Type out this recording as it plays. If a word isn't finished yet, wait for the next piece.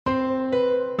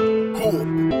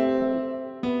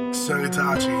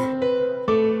Itachi.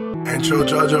 Intro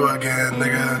JoJo again,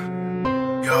 nigga.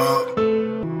 Yup.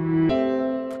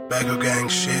 Mako Gang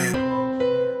shit.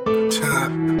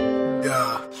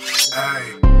 Yeah. Hey.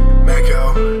 Mako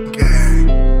Gang.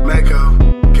 Mako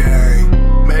Gang.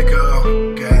 Mako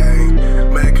Gang.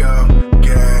 Mako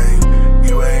Gang.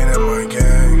 You ain't in my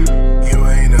gang. You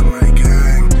ain't in my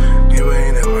gang. You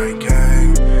ain't in my gang.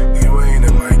 You ain't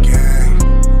in my gang.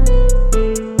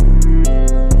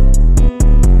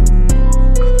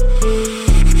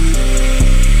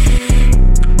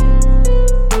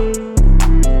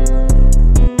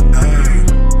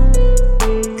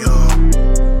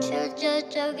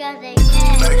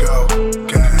 Mako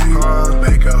Gang,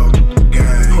 Mako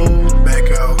Gang,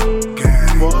 Mako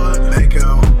Gang, what? Mako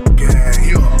Gang,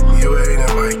 you ain't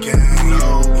in my gang, no,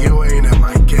 you ain't in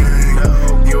my gang, no,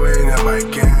 you ain't in my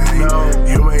gang, no,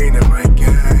 you ain't in my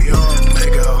gang,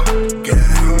 Mako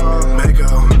Gang, Mako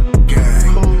Gang,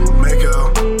 Mako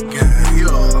Gang,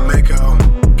 Mako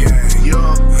Gang,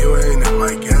 you ain't in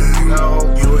my gang, no,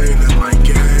 you ain't in my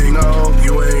gang, no,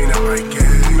 you ain't in my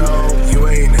gang, no, you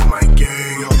ain't in my gang.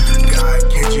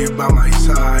 By my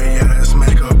side, yeah, that's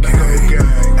Mako Gang.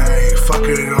 Ayy, fuck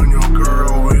it on your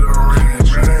girl, we gon' ring the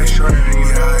train.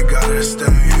 Yeah, I gotta stay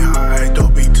high,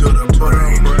 don't be to the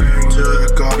brain.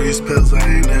 Took all these pills, I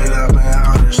ended up in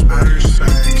outer space.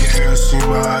 Can't see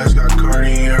my eyes